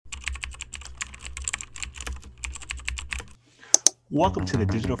Welcome to the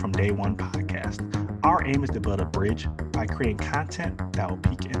Digital from Day One podcast. Our aim is to build a bridge by creating content that will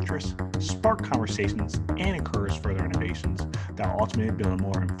pique interest, spark conversations, and encourage further innovations that will ultimately build a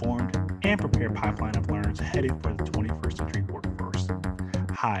more informed and prepared pipeline of learners headed for the 21st century workforce.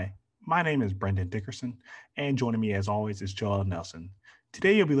 Hi, my name is Brendan Dickerson, and joining me as always is Joel Nelson.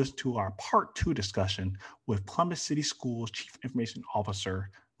 Today you'll be listening to our part 2 discussion with Columbus City Schools Chief Information Officer,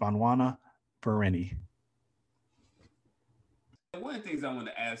 Vanwana Vereni. One of the things I want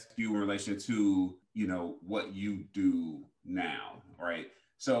to ask you in relation to, what you do now, right?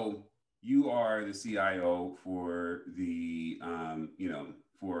 So you are the CIO for the,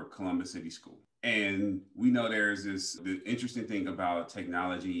 for Columbus City School. And we know there's the interesting thing about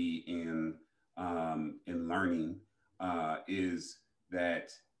technology in learning is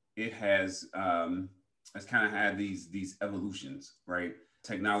that it has kind of had these evolutions, right?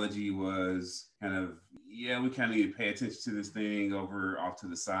 Technology was kind of, we kind of need to pay attention to this thing off to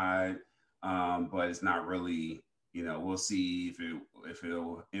the side, but it's not really, we'll see if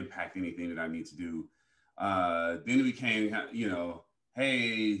it'll impact anything that I need to do. Then it became,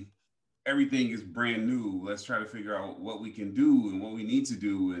 hey, everything is brand new. Let's try to figure out what we can do and what we need to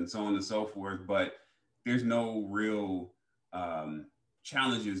do and so on and so forth. But there's no real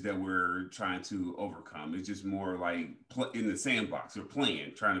challenges that we're trying to overcome. It's just more like in the sandbox or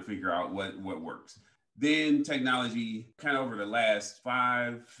playing, trying to figure out what works. Then technology, kind of over the last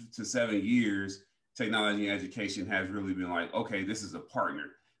 5 to 7 years, technology and education has really been like, okay, this is a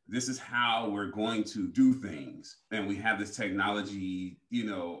partner. This is how we're going to do things. And we have this technology,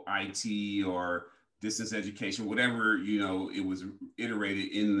 IT or distance education, whatever, it was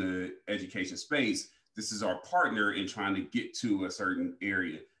iterated in the education space. This is our partner in trying to get to a certain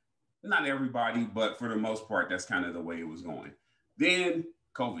area. Not everybody, but for the most part, that's kind of the way it was going. Then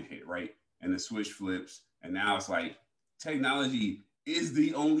COVID hit, right? And the switch flips. And now it's like technology is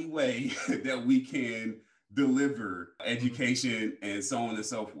the only way that we can deliver education and so on and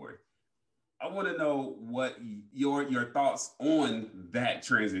so forth. I want to know what your thoughts on that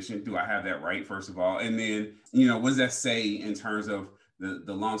transition. Do I have that right, first of all? And then, what does that say in terms of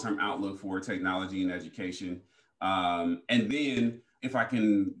the long-term outlook for technology and education? And then if I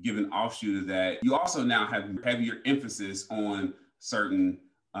can give an offshoot of that, you also now have heavier emphasis on certain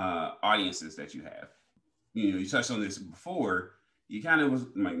audiences that you have. You touched on this before. You kind of was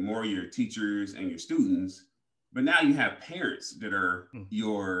like more your teachers and your students, but now you have parents that are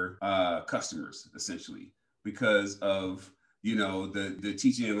your customers essentially because of, the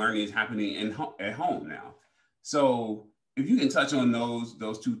teaching and learning is happening at home now. So if you can touch on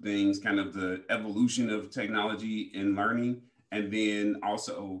those two things, kind of the evolution of technology in learning, and then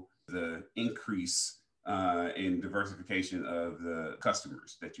also the increase in diversification of the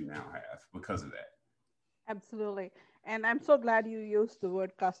customers that you now have because of that. Absolutely. And I'm so glad you used the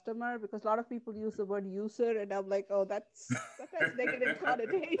word customer because a lot of people use the word user and I'm like, oh, that has negative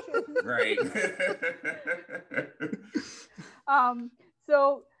connotations. Right.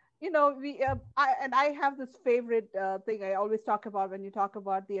 So, I have this favorite thing I always talk about when you talk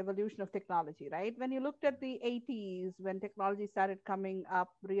about the evolution of technology, right? When you looked at the 80s, when technology started coming up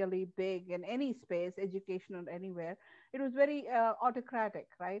really big in any space, education or anywhere, it was very autocratic,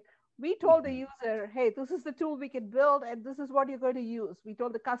 right? We told the user, hey, this is the tool we can build and this is what you're going to use. We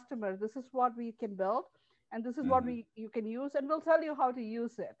told the customer, this is what we can build and this is what you can use and we'll tell you how to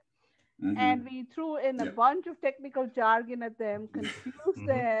use it. And we threw in a bunch of technical jargon at them, confused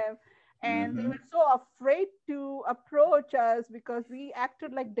them, and they were so afraid to approach us because we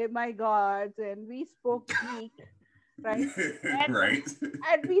acted like demigods and we spoke Greek, right? And, right.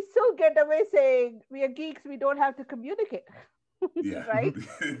 and we still get away saying we are geeks, we don't have to communicate. Yeah. Right.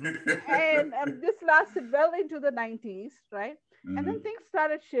 And this lasted well into the 90s, right? And then things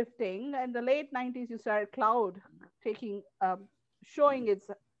started shifting. In the late 90s, you started cloud showing its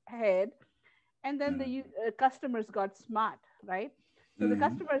head. And then the customers got smart, right? So the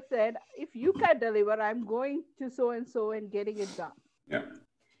customer said, if you can deliver, I'm going to so and so and getting it done. Yeah.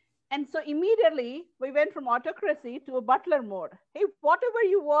 And so immediately we went from autocracy to a butler mode. Hey, whatever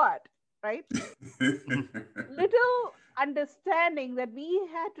you want, right? Little understanding that we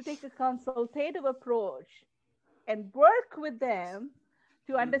had to take a consultative approach and work with them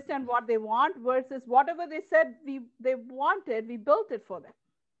to understand what they want versus whatever they said they wanted, we built it for them.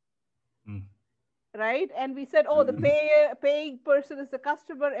 Right? And we said, oh, the paying person is the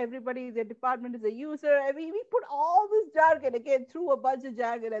customer, everybody, the department is a user. I mean, we put all this jargon, again, threw a bunch of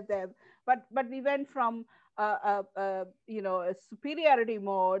jargon at them. But we went from a superiority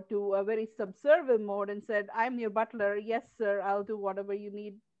mode to a very subservient mode and said, I'm your butler. Yes, sir, I'll do whatever you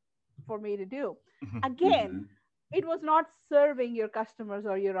need for me to do. Again, it was not serving your customers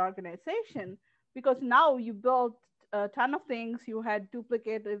or your organization, because now you built a ton of things, you had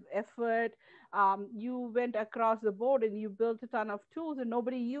duplicative effort, you went across the board and you built a ton of tools and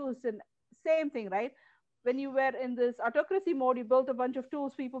nobody used. And same thing, right? When you were in this autocracy mode, you built a bunch of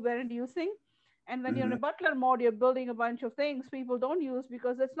tools people weren't using. And when you're in Mm-hmm. a butler mode, you're building a bunch of things people don't use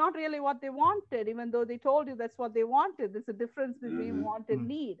because it's not really what they wanted, even though they told you that's what they wanted. There's a difference between Mm-hmm. want and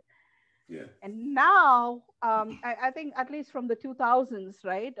need. Yeah. And now, I think at least from the 2000s,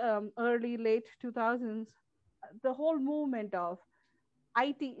 right, early, late 2000s, the whole movement of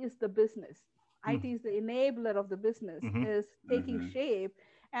IT is the business. IT is the enabler of the business Mm-hmm. is taking Mm-hmm. shape.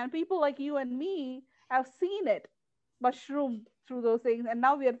 And people like you and me have seen it mushroom through those things. And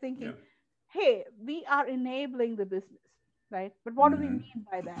now we are Yeah. thinking, hey, we are enabling the business, right? But what do we Mm-hmm. mean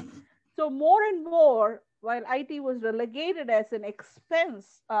by that? So more and more, while IT was relegated as an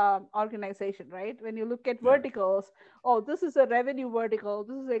expense organization, right? When you look at Yeah. verticals, oh, this is a revenue vertical,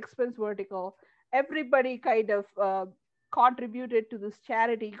 this is an expense vertical. Everybody kind of contributed to this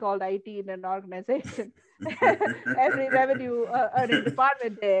charity called IT in an organization. Every revenue earning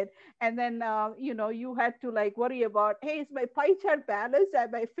department did. And then, you had to like worry about, hey, is my pie chart balanced?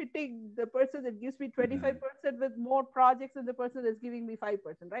 Am I fitting the person that gives me Mm-hmm. 25% with more projects than the person that's giving me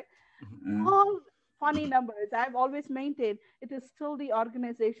 5%, right? Mm-hmm. All funny numbers. I've always maintained it is still the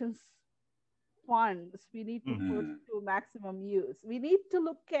organization's funds we need to put Mm-hmm. to maximum use. We need to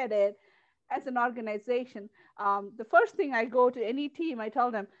look at it as an organization. The first thing I go to any team, I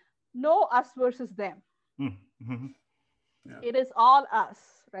tell them, no us versus them. Mm-hmm. Yeah. It is all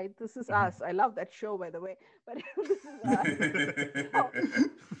us, right? This is Mm-hmm. us. I love that show, by the way, but this is us. So,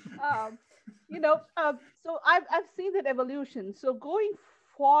 um, so I've seen that evolution. So going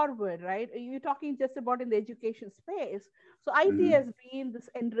forward, right? You're talking just about in the education space. So IT Mm-hmm. has been this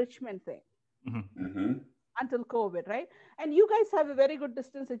enrichment thing Mm-hmm. Mm-hmm. until COVID, right? And you guys have a very good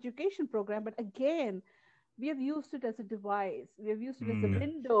distance education program, but again, we have used it as a device. We have used it as a Yeah.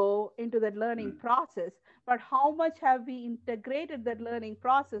 window into that learning process. But how much have we integrated that learning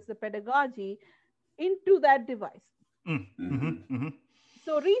process, the pedagogy, into that device? Mm-hmm. Mm-hmm. Mm-hmm.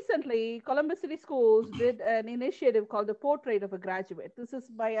 So recently, Columbus City Schools did an initiative called the Portrait of a Graduate. This is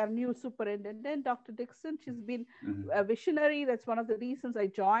by our new superintendent, Dr. Dixon. She's been Mm-hmm. a visionary. That's one of the reasons I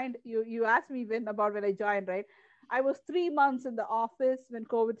joined. You asked me when I joined, right? I was 3 months in the office when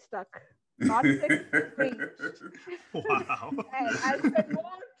COVID stuck. Not sick, free. Wow. And I spent more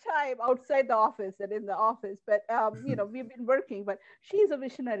time outside the office than in the office. But we've been working. But she's a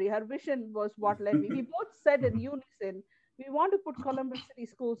visionary. Her vision was what led me. We both said in Mhm. unison, we want to put Columbus City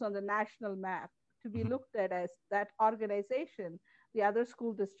Schools on the national map to be Mhm. looked at as that organization the other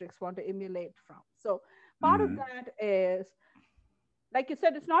school districts want to emulate from. So part of Mm-hmm. that is, like you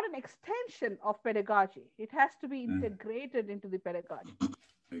said, it's not an extension of pedagogy. It has to be Mm-hmm. integrated into the pedagogy.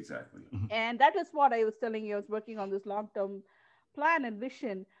 Exactly. Mhm. And that is what I was telling you. I was working on this long term plan and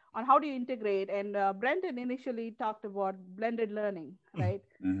vision on how do you integrate. And Brendan initially talked about blended learning, Mhm. right?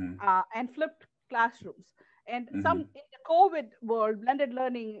 Mm-hmm. And flipped classrooms. And some Mm-hmm. in the COVID world, blended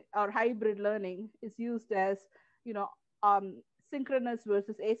learning or hybrid learning is used as, you know, um, synchronous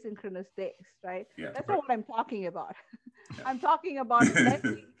versus asynchronous days, right? Yeah. That's not Right. what I'm talking about. Yeah. I'm talking about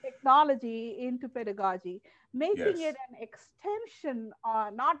blending technology into pedagogy, making it Yes. an extension,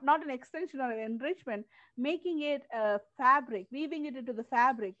 not an extension or an enrichment, making it a fabric, weaving it into the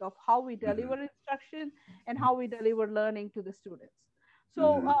fabric of how we Mm-hmm. deliver instruction and Mhm. how we deliver learning to the students.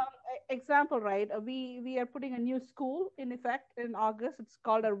 So, Mm-hmm. example, right? We are putting a new school in effect in August. It's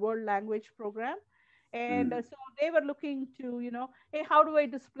called our World Language Program, and Mm-hmm. so they were looking to, hey, how do I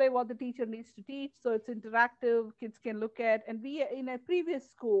display what the teacher needs to teach so it's interactive, kids can look at. And we in a previous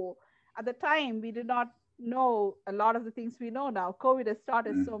school at the time we did not know a lot of the things we know now. COVID has taught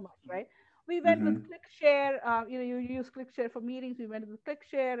us so much, right? We went with Mm-hmm. ClickShare. You use ClickShare for meetings. We went with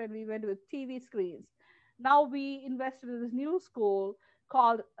ClickShare, and we went with TV screens. Now we invested in this new school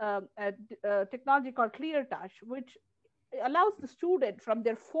called a technology called ClearTouch, which allows the student from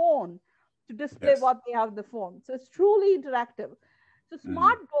their phone to display Yes. what they have on the phone. So it's truly interactive. So Mm-hmm.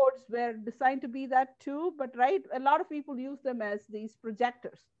 smart boards were designed to be that too, but right, a lot of people use them as these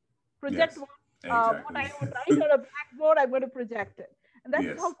projectors. Project Yes. what Exactly. I would write on a blackboard, I'm going to project it. And that's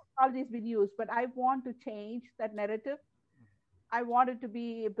how Yes. technology has been used. But I want to change that narrative. I want it to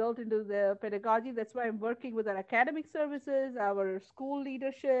be built into the pedagogy. That's why I'm working with our academic services, our school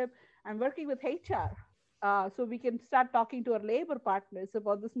leadership. I'm working with HR. So we can start talking to our labor partners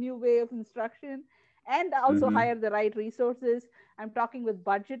about this new way of instruction and also Mm-hmm. hire the right resources. I'm talking with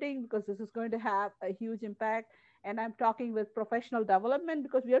budgeting because this is going to have a huge impact. and I'm talking with professional development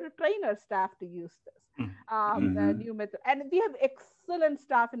because we have to train our staff to use this Mm-hmm. new method. And we have excellent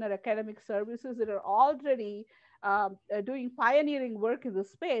staff in our academic services that are already doing pioneering work in the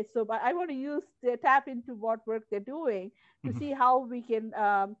space. So but I want to tap into what work they're doing to Mhm, see how we can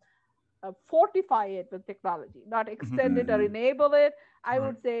fortify it with technology, not mhm, extend it or Mm-hmm. enable it. I right.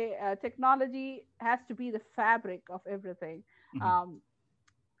 would say technology has to be the fabric of everything. Mhm, Um,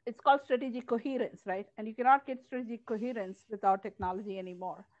 it's called strategic coherence, right? And you cannot get strategic coherence without technology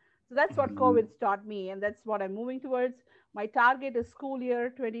anymore. So that's mhm, what Mm-hmm. COVID taught me, and that's what I'm moving towards. My target is school year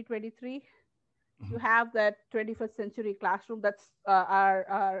 2023 mhm, to have that 21st century classroom. That's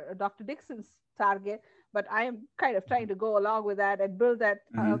our Dr. Dixon's target, but I am kind of trying mhm, to go along with that and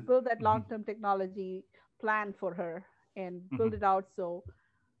Mm-hmm. build that mhm, long-term technology plan for her and build mhm, it out so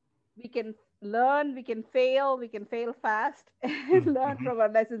we can learn, we can fail fast, and mhm, learn mhm. from our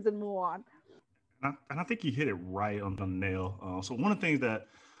lessons and move on. And I think you hit it right on the nail. So one of the things that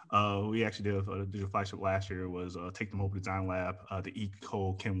we actually did with Digital Flagship last year was take the Mobile Design Lab, the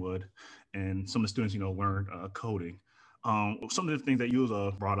E-Code Kenwood, and some of the students, learned coding. Some of the things that you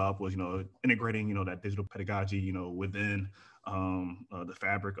brought up was, integrating, that digital pedagogy, within the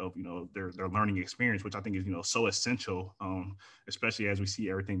fabric of, their learning experience, which I think is, so essential, especially as we see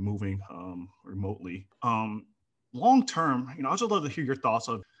everything moving remotely. Long term, I'd just love to hear your thoughts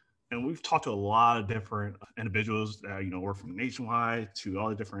of, and we've talked to a lot of different individuals that work from Nationwide to all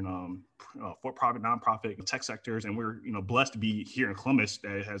the different for-profit, nonprofit tech sectors, and we're blessed to be here in Columbus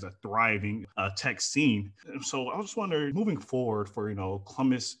that has a thriving tech scene. And so I was just wondering, moving forward for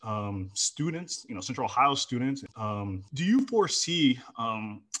Columbus students, Central Ohio students, do you foresee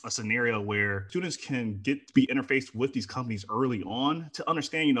a scenario where students can get to be interfaced with these companies early on to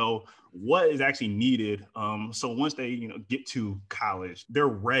understand, what is actually needed. So once they, get to college, they're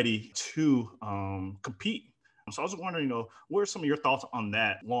ready to compete. So I was wondering, what are some of your thoughts on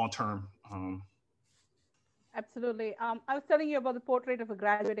that long term? Absolutely. I was telling you about the portrait of a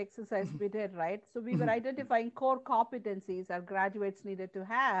graduate exercise we did, right? So we were Mhm, identifying core competencies our graduates needed to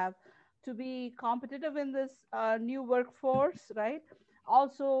have to be competitive in this new workforce, right?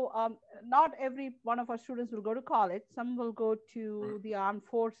 Also, not every one of our students will go to college. Some will go right. to the armed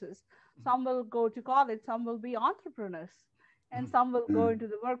forces. Some will go to college. Some will be entrepreneurs. And Mhm, some will go Mm-hmm. into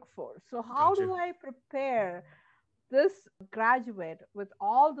the workforce. So, how gotcha. do I prepare this graduate with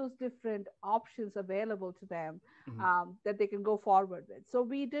all those different options available to them Mhm, that they can go forward with. So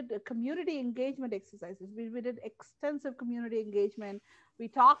we did community engagement exercises. We did extensive community engagement. We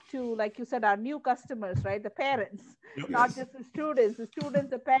talked to, like you said, our new customers, right? The parents, yep. not Yes. just the students,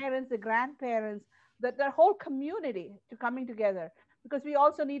 the parents, the grandparents, that their whole community to coming together. Because we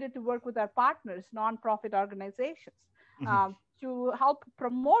also needed to work with our partners, nonprofit organizations, Mhm, to help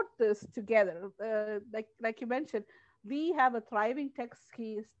promote this together. Like you mentioned, we have a thriving tech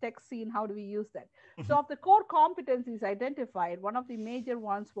scene. How do we use that? mhm, So, of the core competencies identified, one of the major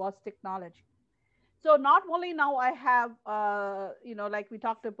ones was technology. So, not only now I have, like we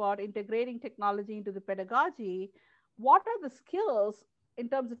talked about integrating technology into the pedagogy, what are the skills in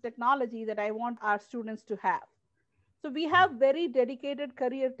terms of technology that I want our students to have? So we mhm, have very dedicated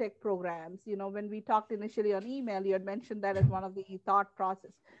career tech programs. When we talked initially on email, you had mentioned that as one of the thought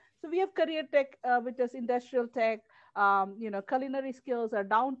process. So we have career tech, which is industrial tech, culinary skills. Our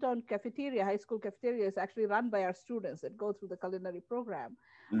downtown cafeteria, high school cafeteria, is actually run by our students that go through the culinary program.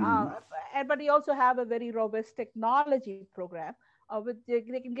 Mm-hmm. Uh, but we also have a very robust technology program. They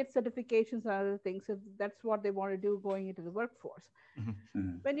can get certifications and other things if that's what they want to do going into the workforce. mhm,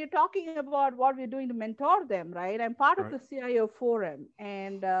 Mm-hmm. When you're talking about what we're doing to mentor them, right? I'm part of right. the CIO forum,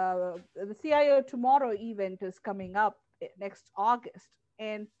 and the CIO Tomorrow event is coming up next August.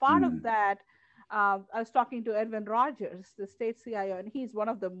 And part of Mm-hmm. that, I was talking to Edwin Rogers, the state CIO, and he's one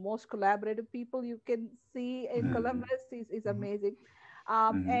of the most collaborative people you can see in Mm-hmm. Columbus. He's Mhm, amazing.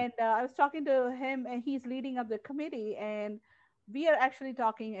 Mm-hmm. And I was talking to him, and he's leading up the committee. And we are actually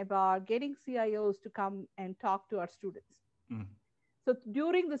talking about getting CIOs to come and talk to our students. mhm, So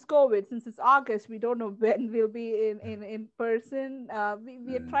during this COVID, since it's August, we don't know when we'll be in person.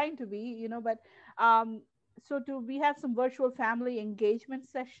 We are Mm-hmm. trying to be, but um, we have some virtual family engagement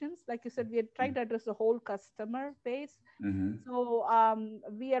sessions. Like you said, we are trying to address the whole customer base. Mm-hmm. So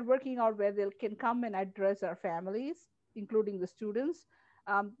we are working out where they can come and address our families, including the students.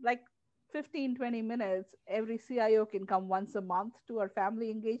 Like 15, 20 minutes, every CIO can come once a month to our family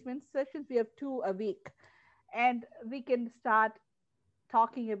engagement sessions. We have two a week, and we can start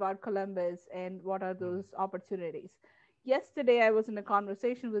talking about Columbus and what are mhm, those opportunities. Yesterday, I was in a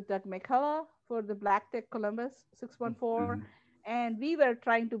conversation with Doug McCullough for the Black Tech Columbus 614, Mm-hmm. And we were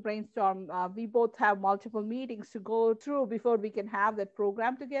trying to brainstorm. We both have multiple meetings to go through before we can have that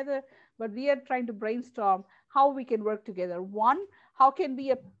program together. But we are trying to brainstorm how we can work together. One, how can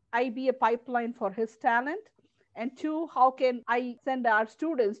I be a pipeline for his talent? And two, how can I send our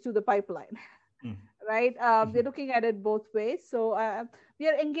students to the pipeline? Mm. Right? We're looking at it both ways. So we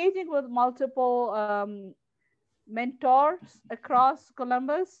are engaging with multiple mentors across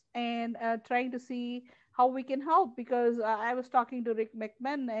Columbus and trying to see how we can help, because I was talking to Rick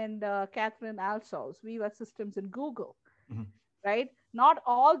McMahon and Catherine Alsos. We were systems in Google, Mm-hmm. right? Not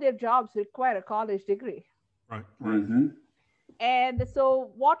all their jobs require a college degree. Right. Mm-hmm. And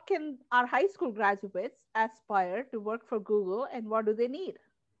so what can our high school graduates aspire to work for Google, and what do they need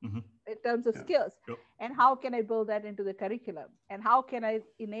Mm-hmm. in terms of Yeah. skills? Yep. And how can I build that into the curriculum? And how can I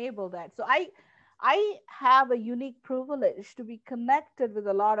enable that? So I have a unique privilege to be connected with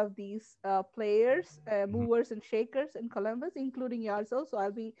a lot of these players, movers and shakers in Columbus, including yourself. So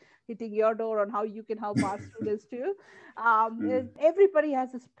I'll be hitting your door on how you can help our students too. Mm. Everybody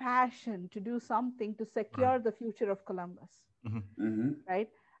has this passion to do something to secure Right. the future of Columbus, Mm-hmm. Mm-hmm. right?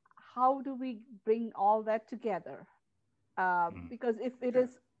 How do we bring all that together? Because if it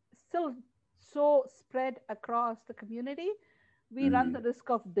is still so spread across the community, we run Mm-hmm. the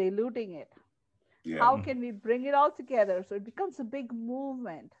risk of diluting it. Yeah. How can we bring it all together so it becomes a big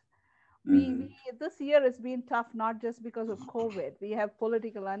movement? Mm-hmm. We This year has been tough, not just because of COVID. We have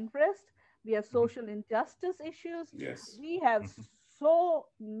political unrest, we have social injustice issues, Yes. we have Mm-hmm. so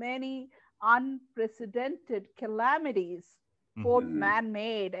many unprecedented calamities, Mm-hmm. both Mm-hmm.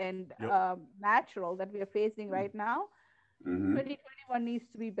 man-made and Yep. natural, that we are facing right now. Mm-hmm. 2021 needs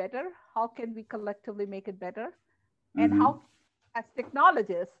to be better. How can we collectively make it better? And Mm-hmm. how, as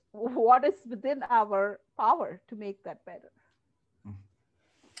technologists, what is within our power to make that better?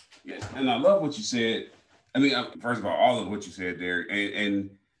 Yes, and I love what you said. I mean, first of all of what you said there, and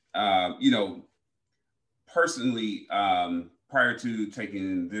you know, personally, prior to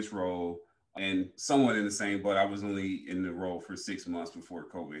taking this role, and somewhat in the same, but I was only in the role for 6 months before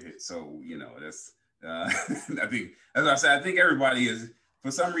COVID hit. So you know, that's I think, as I said, I think everybody is,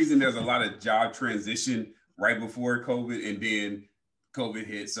 for some reason, there's a lot of job transition right before COVID, and then COVID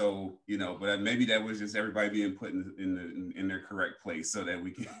hit. So you know, but maybe that was just everybody being put in their correct place so that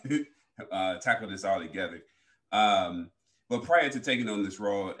we can tackle this all together. But prior to taking on this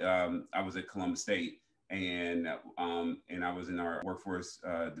role, I was at Columbus State, and I was in our workforce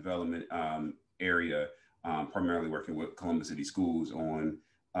development area, primarily working with Columbus City Schools on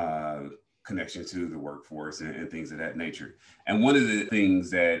connection to the workforce and things of that nature. And one of the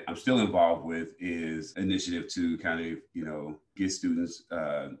things that I'm still involved with is initiative to kind of, you know, get students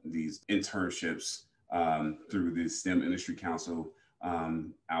these internships through the STEM Industry Council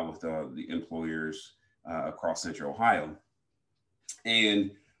out with the employers across Central Ohio. And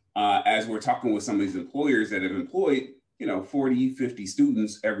as we're talking with some of these employers that have employed, you know, 40, 50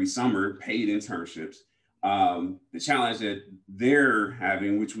 students every summer, paid internships, the challenge that they're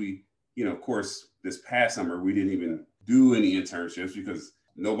having, which we, you know, of course, this past summer, we didn't even do any internships because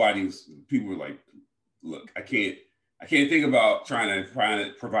people were like, look, I can't think about trying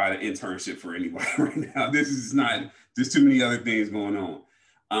to provide an internship for anybody right now. This is not, there's too many other things going on.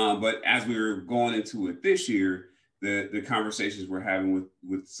 But as we were going into it this year, the conversations we're having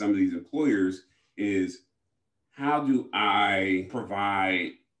with some of these employers is, how do I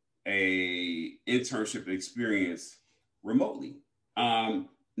provide a internship experience remotely?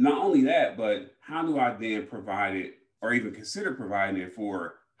 Not only that, but how do I then provide it, or even consider providing it,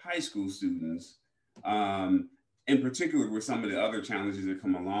 for high school students, in particular with some of the other challenges that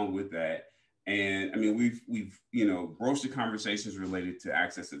come along with that. And I mean, we've you know, broached the conversations related to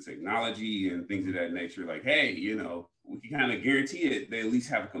access to technology and things of that nature. Like, hey, you know, we can kind of guarantee it, they at least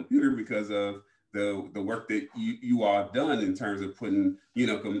have a computer because of the work that you all have done in terms of putting, you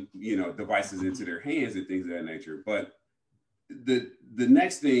know, devices into their hands and things of that nature. But the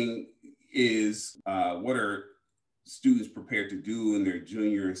next thing is, what are students prepared to do in their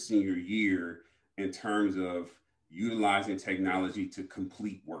junior and senior year in terms of utilizing technology to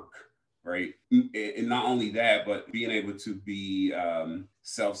complete work, right? And not only that, but being able to be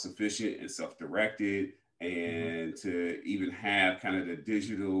self-sufficient and self-directed, and to even have kind of the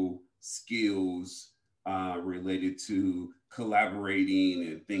digital skills related to collaborating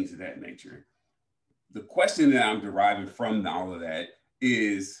and things of that nature. The question that I'm deriving from all of that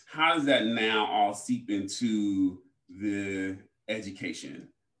is, how does that now all seep into the education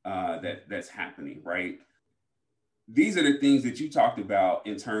that's happening, right? These are the things that you talked about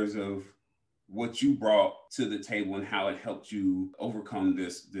in terms of what you brought to the table and how it helped you overcome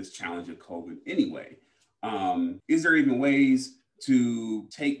this challenge of COVID anyway. Is there even ways to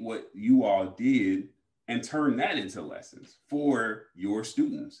take what you all did and turn that into lessons for your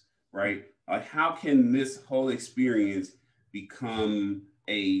students, right? Like, how can this whole experience become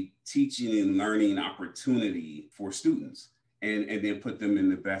a teaching and learning opportunity for students, and then put them in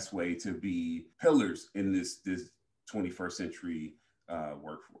the best way to be pillars in this 21st century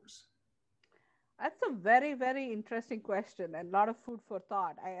workforce? That's a very, very interesting question and a lot of food for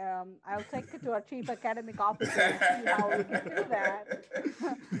thought. I'll take it to our chief academic officer and see how we can do that.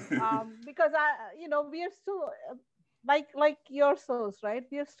 Because we are still like yourselves, right?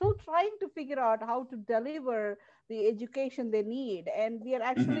 We are still trying to figure out how to deliver the education they need, and we are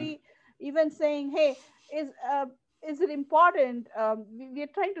Mm-hmm. actually even saying, hey, is is it important? We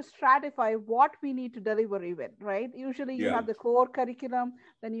are trying to stratify what we need to deliver, even, right? Usually, you Yeah. have the core curriculum,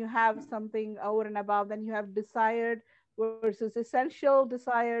 then you have something over and above, then you have desired versus essential,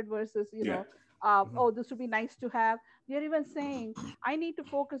 desired versus, Yeah. oh, this would be nice to have. We are even saying, I need to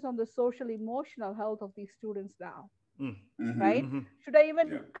focus on the social emotional health of these students now, Mm-hmm. right? Mm-hmm. Should I even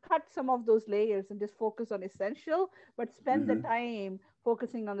Yeah. cut some of those layers and just focus on essential, but spend the Mm-hmm. time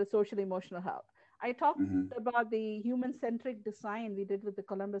focusing on the social emotional health? I talked Mm-hmm. about the human centric design we did with the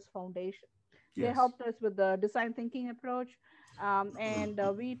Columbus Foundation. They Yes. helped us with the design thinking approach. And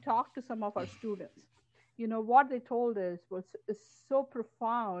we talked to some of our students. What they told us was is so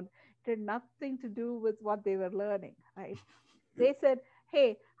profound. It had nothing to do with what they were learning, right? They said,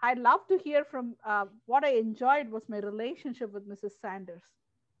 hey, I'd love to hear from what I enjoyed was my relationship with Mrs. Sanders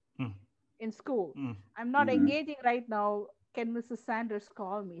in school. I'm not Mm-hmm. engaging right now. Can Mrs. Sanders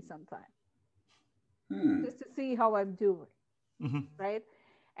call me sometime Hmm. just to see how I'm doing, Mm-hmm. right?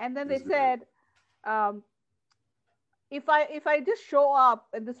 And then they That's good. said, um, if I just show up,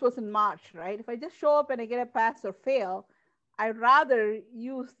 and this was in March, right? If I just show up and I get a pass or fail, I'd rather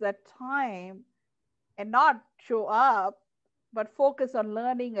use that time and not show up, but focus on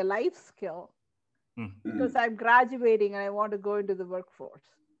learning a life skill because Mm-hmm. I'm graduating and I want to go into the workforce.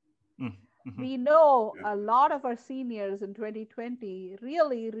 Mm-hmm. We know Yeah. a lot of our seniors in 2020,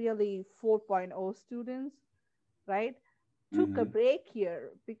 really, really 4.0 students, right, took a Mm-hmm. break here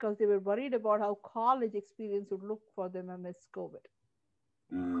because they were worried about how college experience would look for them amidst COVID.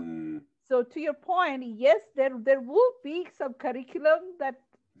 Mm-hmm. So to your point, yes, there will be some curriculum that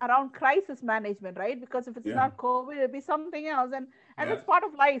around crisis management, right? Because if it's Yeah. not COVID, it'll be something else, and Yeah. it's part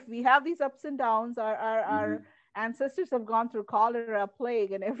of life. We have these ups and downs. Mm-hmm. Our ancestors have gone through cholera,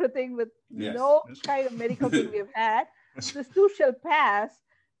 plague, and everything with Yes. no kind of medical thing we have had. This too shall pass.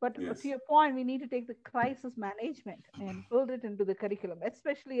 But to Yes. your point, we need to take the crisis management and build it into the curriculum,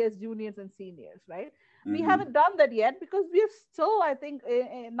 especially as juniors and seniors, right? We Mm-hmm. haven't done that yet because we are still, I think,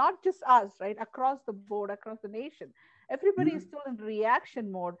 not just us, right, across the board, across the nation, everybody is Mm-hmm. still in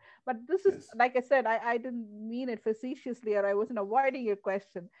reaction mode. But this is, Yes. like I said, I didn't mean it facetiously, or I wasn't avoiding your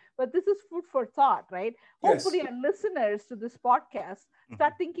question, but this is food for thought, right? Yes. Hopefully our listeners to this podcast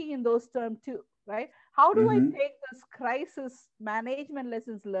start thinking in those terms too, right? How do I Mm-hmm. take this crisis management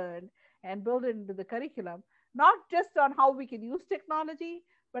lessons learned and build it into the curriculum, not just on how we can use technology,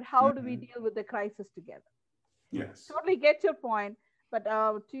 but how do we Mm-hmm. deal with the crisis together? Yes. Totally get your point. But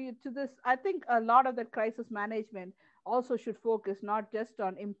to this, I think a lot of that crisis management also should focus not just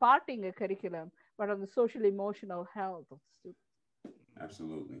on imparting a curriculum, but on the social emotional health of the students.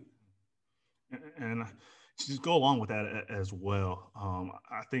 Absolutely. And to just go along with that as well,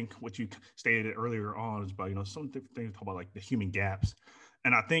 I think what you stated earlier on is about some different things talk about like the human gaps,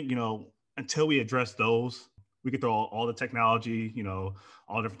 and I think until we address those, we could throw all the technology,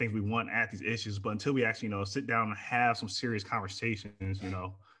 all the different things we want at these issues, but until we actually sit down and have some serious conversations,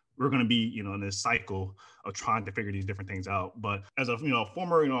 we're going to be in this cycle of trying to figure these different things out. But as a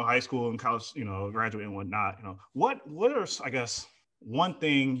former high school and college graduate and whatnot, what are, I guess, one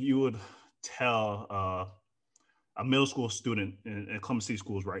thing you would tell a middle school student in Columbus City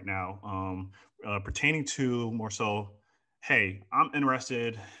schools right now, pertaining to more so, hey, I'm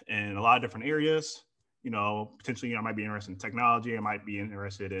interested in a lot of different areas. Potentially, I might be interested in technology. I might be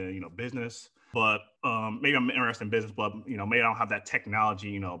interested in, business, but maybe I'm interested in business, but, maybe I don't have that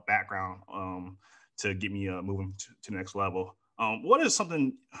technology, background to get me moving to the next level. What is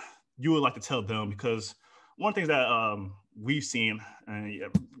something you would like to tell them? Because one of the things that we've seen, and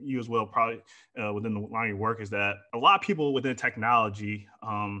you as well, probably within the line of your work, is that a lot of people within technology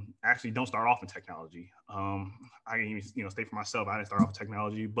actually don't start off in technology. I can even state for myself, I didn't start off in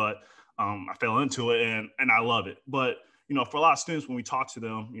technology, but I fell into it and I love it. But for a lot of students, when we talk to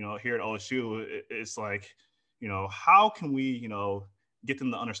them, here at OSU, it's like, how can we, get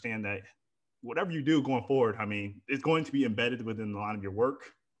them to understand that whatever you do going forward, I mean, it's going to be embedded within the line of your work.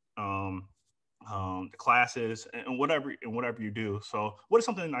 the classes, and whatever you do. So, what is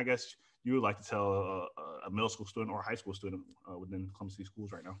something I guess you would like to tell a middle school student or a high school student within Columbus City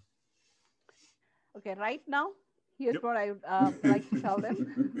Schools right now? Okay, right now, here's Yep. what I would like to tell them.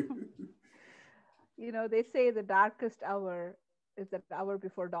 They say the darkest hour is the hour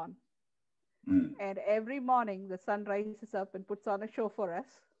before dawn. Mm. And every morning, the sun rises up and puts on a show for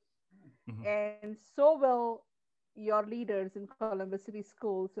us. Mhm. And so will your leaders in Columbus City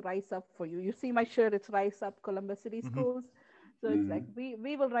Schools rise up for you. You see my shirt, it's Rise Up Columbus City Mhm. Schools. So it's like Mhm.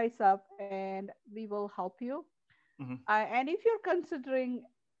 we will rise up and we will help you. Mhm. And if you're considering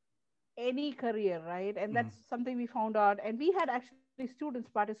any career, right? And Mhm. that's something we found out. And we had actually students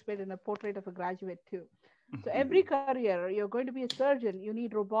participate in a portrait of a graduate too. So every Mhm. career, you're going to be a surgeon, you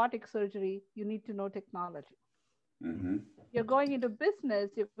need robotic surgery, you need to know technology. Mhm. You're going into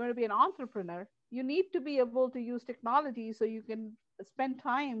business, you're going to be an entrepreneur, you need to be able to use technology so you can spend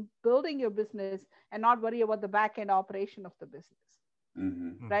time building your business and not worry about the back end operation of the business,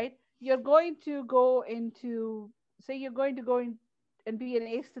 Mhm. right? You're going to go into, say, you're going to go in and be an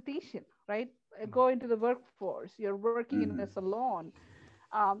aesthetician, right? Go into the workforce, you're working in a Mhm. salon.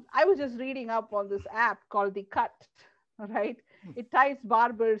 I was just reading up on this app called The Cut, right? It ties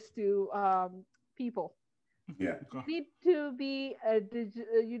barbers to people. Yeah. Okay. You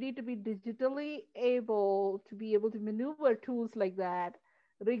need to be digitally able to be able to maneuver tools like that,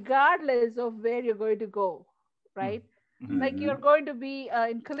 regardless of where you're going to go, Mhm. right? Mhm. Like you're Mhm. going to be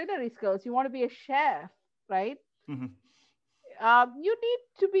in culinary skills, you want to be a chef, right? Mhm. You need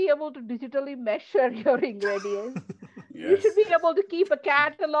to be able to digitally measure your ingredients. You should Yes. be able to keep a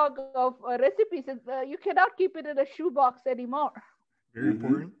catalog of recipes. You cannot keep it in a shoebox anymore. Very Mhm.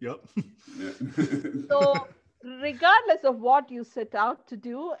 important. Yep. Yeah. So, regardless of what you set out to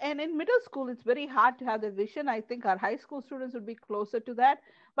do, and in middle school, it's very hard to have the vision. I think our high school students would be closer to that.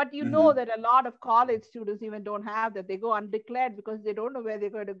 But you know Mhm. that a lot of college students even don't have that. They go undeclared because they don't know where they're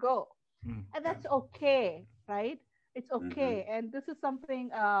going to go. Mhm. And Yeah. that's okay, right? It's Mhm. okay. And this is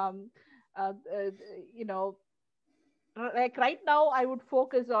something, uh, uh, you know, like right now I would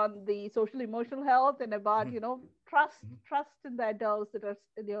focus on the social emotional health and about Mhm. trust in the adults that are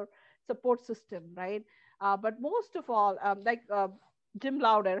in your support system, right? But most of all, Jim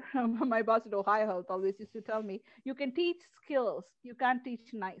Lauder, my boss at Ohio Health, always used to tell me, you can teach skills, you can't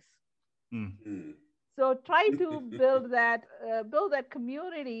teach nice. Mhm. Mm. So try to build that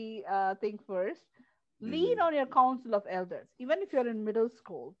community thing first. Lean Mhm. on your council of elders. Even if you're in middle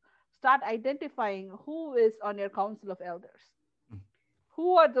school, start identifying who is on your council of elders.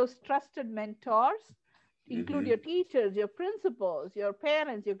 Who are those trusted mentors? Include Mhm. your teachers, your principals, your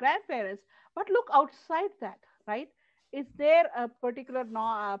parents, your grandparents, but look outside that, right? Is there a particular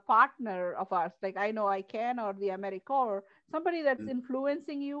partner of ours, like I know I can or the AmeriCorps, somebody that's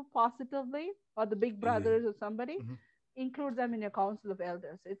influencing you positively, or the Big Mhm. Brothers or somebody? Mhm. Include them in your council of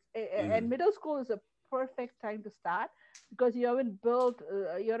elders. And Mhm. middle school is a perfect time to start because you haven't built.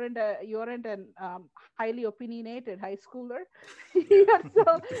 You're in an highly opinionated high schooler. Yeah. You're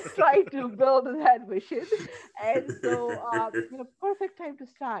still trying to build that vision, and so perfect time to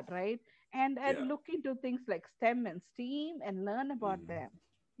start, right? And Yeah. look into things like STEM and STEAM and learn about Mhm. them.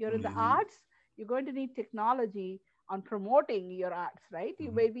 You're in the Mhm. Mhm. arts. You're going to need technology on promoting your arts, right? You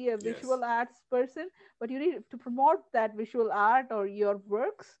Mhm. may be a Yes. visual arts person, but you need to promote that visual art or your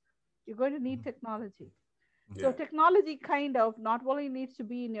works. You're going to need Mhm. technology. So Yeah. technology kind of not only needs to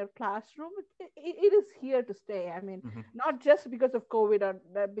be in your classroom, it is here to stay. I mean, Mhm. not just because of COVID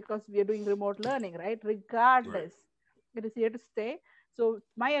or because we are doing remote learning, right? Right. Regardless, it is here to stay. So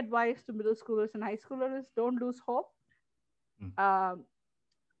my advice to middle schoolers and high schoolers is don't lose hope. Mhm. Um,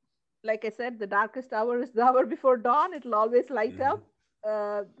 like I said, the darkest hour is the hour before dawn. It'll always light up. Mhm.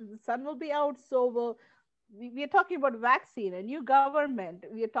 The sun will be out. So we are talking about vaccine, a new government.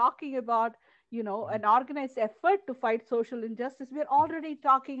 We are talking about, an Mhm. organized effort to fight social injustice. We're already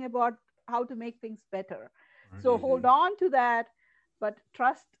talking about how to make things better. Right. So hold Mhm. on to that, but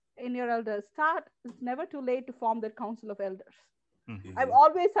trust in your elders. Start. It's never too late to form that council of elders. Mhm. I've Mhm.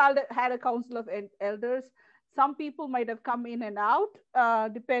 always had a council of elders. Some people might have come in and out,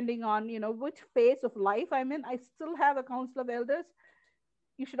 depending on which phase of life I'm in. I still have a council of elders.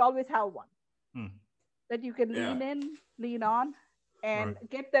 You should always have one Mhm. that you can Yeah. lean in, lean on, Right. and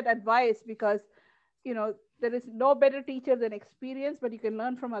get that advice because there is no better teacher than experience, but you can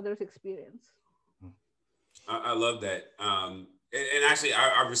learn from others' experience. Mhm. I love that. And actually,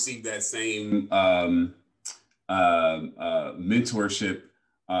 I received that same mentorship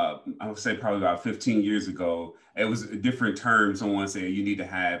I would say probably about 15 years ago, it was a different term. Someone said you need to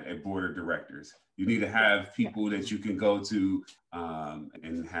have a board of directors. You need to have people that you can go to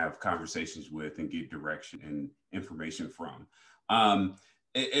and have conversations with and get direction and information from.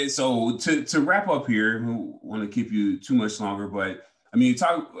 And so to wrap up here, I don't want to keep you too much longer, but I mean,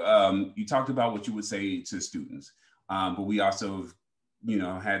 you talked about what you would say to students, but we also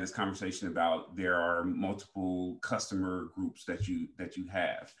had this conversation about there are multiple customer groups that you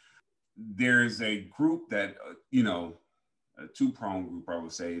have. There's a group that a two-pronged group, I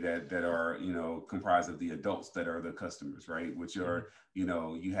would say, that are comprised of the adults that are the customers, right? Which are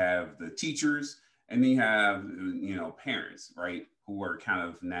you have the teachers, and then you have parents, right, who are kind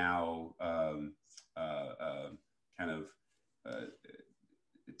of now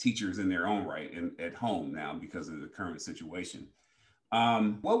teachers in their own right and at home now because of the current situation.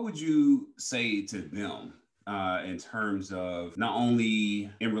 What would you say to them in terms of not only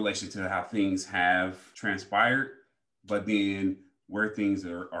in relation to how things have transpired, but then where things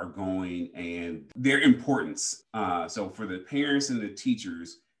are going and their importance? So for the parents and the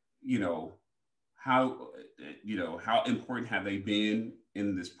teachers, how important have they been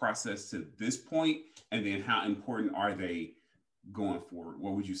in this process to this point? And then how important are they going forward?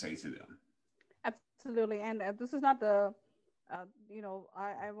 What would you say to them? Absolutely. And this is not the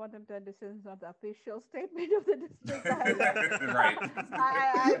I want them to understand it's not the official statement of the district. Right.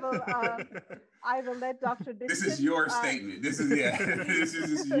 I will let Dr. Dixon. This is your statement. This is this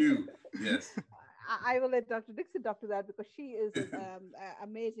is you. Yes. I will let Dr. Dixon talk to that because she is an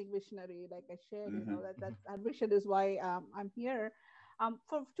amazing visionary. Like I shared, that our vision is why I'm here.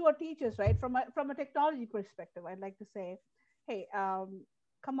 To our teachers, right? From a technology perspective, I'd like to say, hey,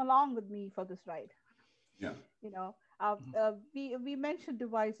 come along with me for this ride. Yeah. We mentioned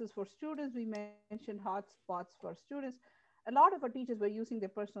devices for students. We mentioned hotspots for students. A lot of our teachers were using their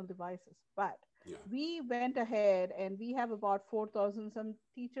personal devices, but we went ahead and we have about 4,000 some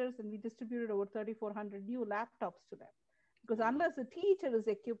teachers, and we distributed over 3,400 new laptops to them. Because unless the teacher is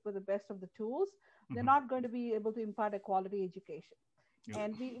equipped with the best of the tools, they're not going to be able to impart a quality education.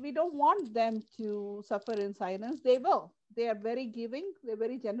 And we don't want them to suffer in silence. They will. They are very giving. They're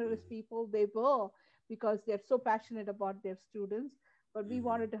very generous people. They will, because they're so passionate about their students. But we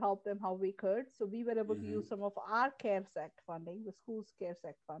wanted to help them how we could. So we were able to use some of our CARES Act funding, the school's CARES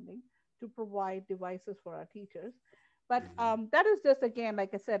Act funding, to provide devices for our teachers. But that is just, again,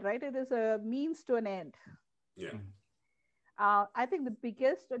 like I said, right? It is a means to an end. Yeah. I think the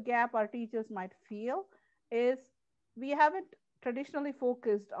biggest gap our teachers might feel is we haven't traditionally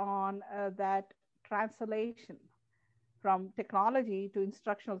focused on that translation from technology to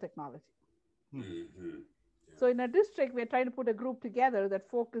instructional technology. So in a district, we're trying to put a group together that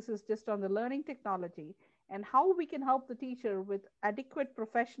focuses just on the learning technology and how we can help the teacher with adequate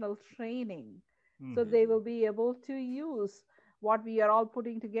professional training so they will be able to use what we are all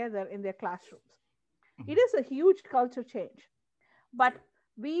putting together in their classrooms. It is a huge culture change, but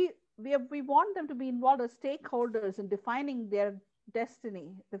we want them to be involved as stakeholders in defining their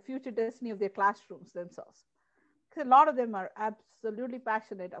destiny, the future destiny of their classrooms themselves. Because a lot of them are absolutely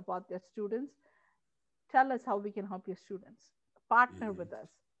passionate about their students. Tell us how we can help your students. Partner with us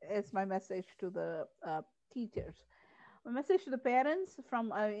is my message to the teachers. My message to the parents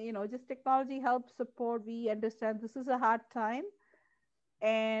from, just technology helps support. We understand this is a hard time.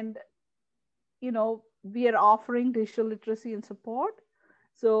 And, we are offering digital literacy and support.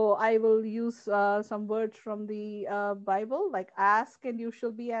 So I will use some words from the Bible, like ask and you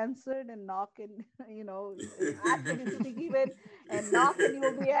shall be answered, and knock and, ask and you shall be given, and knock and you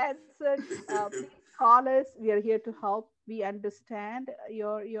will be answered. Please call us. We are here to help. We understand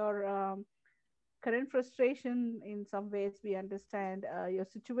your current frustration in some ways. We understand your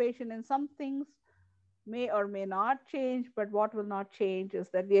situation, and some things may or may not change, but what will not change is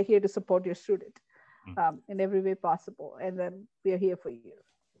that we are here to support your student in every way possible. And then we are here for you.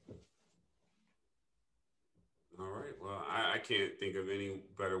 All right. Well, I can't think of any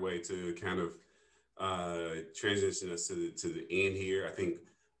better way to kind of transition us to the end here. I think,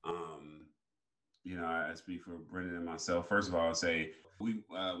 I speak for Brendan and myself. First of all, I'll say we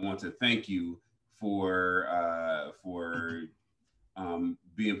want to thank you for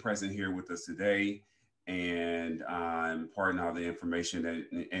being present here with us today and imparting all the information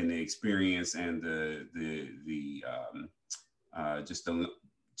and the experience and just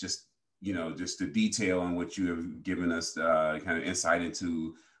the detail in which you have given us kind of insight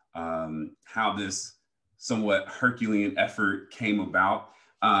into how this somewhat Herculean effort came about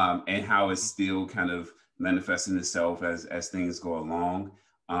and how it's still kind of manifesting itself as things go along.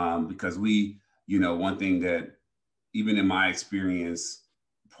 Because one thing that even in my experience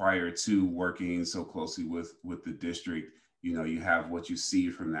prior to working so closely with the district, you know, you have what you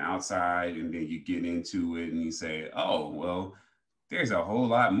see from the outside, and then you get into it and you say, oh, well, there's a whole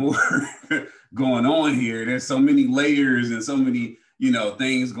lot more going on here. There's so many layers and so many, you know,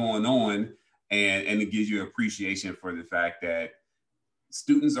 things going on. And it gives you appreciation for the fact that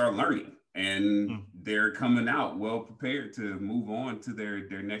students are learning and they're coming out well prepared to move on to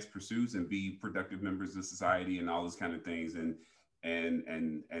their next pursuits and be productive members of society and all those kind of things. And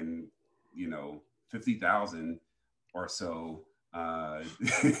you know, 50,000 or so,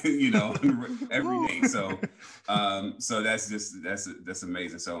 you know, every day. So that's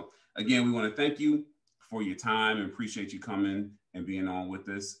amazing. So again, we want to thank you for your time and appreciate you coming and being on with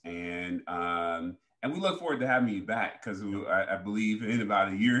us. And we look forward to having you back, because I believe in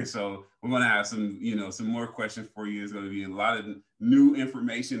about a year or so, we're going to have some, you know, some more questions for you. There's going to be a lot of new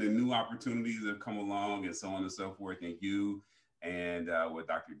information and new opportunities that have come along and so on and so forth. And you and what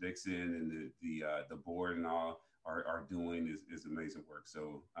Dr. Dixon and the board and all are doing is amazing work.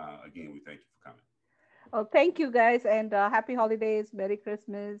 So again, we thank you for coming. Well, thank you guys, and happy holidays, Merry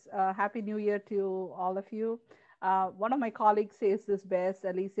Christmas, Happy New Year to all of you. One of my colleagues says this best,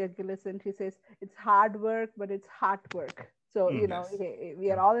 Alicia Gillison. She says, it's hard work, but it's heart work. So, you know,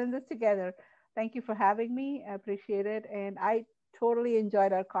 we are all in this together. Thank you for having me. I appreciate it. And I totally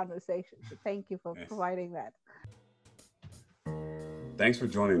enjoyed our conversation. So thank you for providing that. Thanks for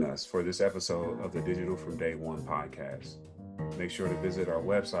joining us for this episode of the Digital from Day One podcast. Make sure to visit our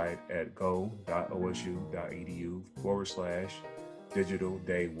website at go.osu.edu/digital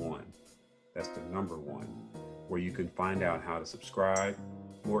day one. That's the number 1, where you can find out how to subscribe,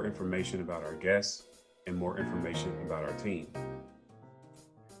 more information about our guests, and more information about our team.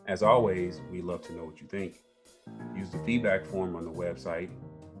 As always, we love to know what you think. Use the feedback form on the website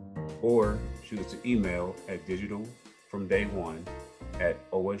or shoot us an email at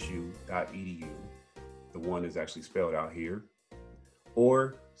digitalfromday1@osu.edu. The 1 is actually spelled out here.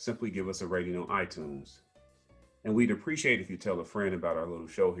 Or simply give us a rating on iTunes. And we'd appreciate if you tell a friend about our little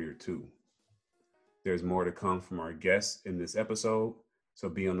show here too. There's more to come from our guests in this episode, so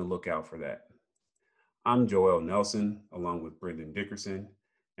be on the lookout for that. I'm Joel Nelson, along with Brendan Dickerson,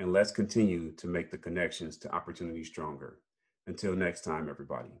 and let's continue to make the connections to opportunity stronger. Until next time,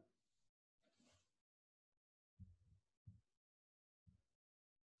 everybody.